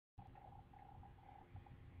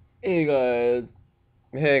Hey guys.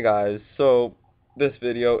 Hey guys, so this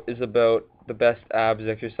video is about the best abs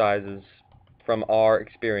exercises from our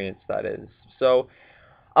experience, that is. So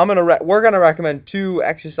we're gonna recommend two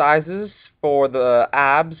exercises for the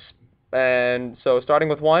abs, and so starting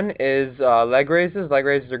with one is leg raises. Leg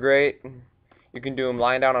raises are great. You can do them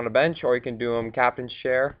lying down on a bench, or you can do them captain's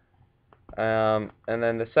chair. And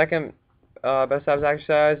then the second best abs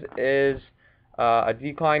exercise is a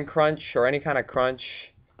decline crunch or any kind of crunch,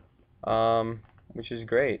 which is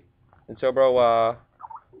great. And so, bro,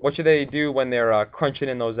 what should they do when they're crunching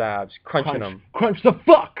in those abs? Crunching Crunch. them. Crunch the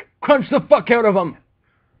fuck! Crunch the fuck out of them!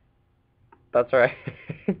 That's right.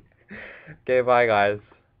 Okay, bye, guys.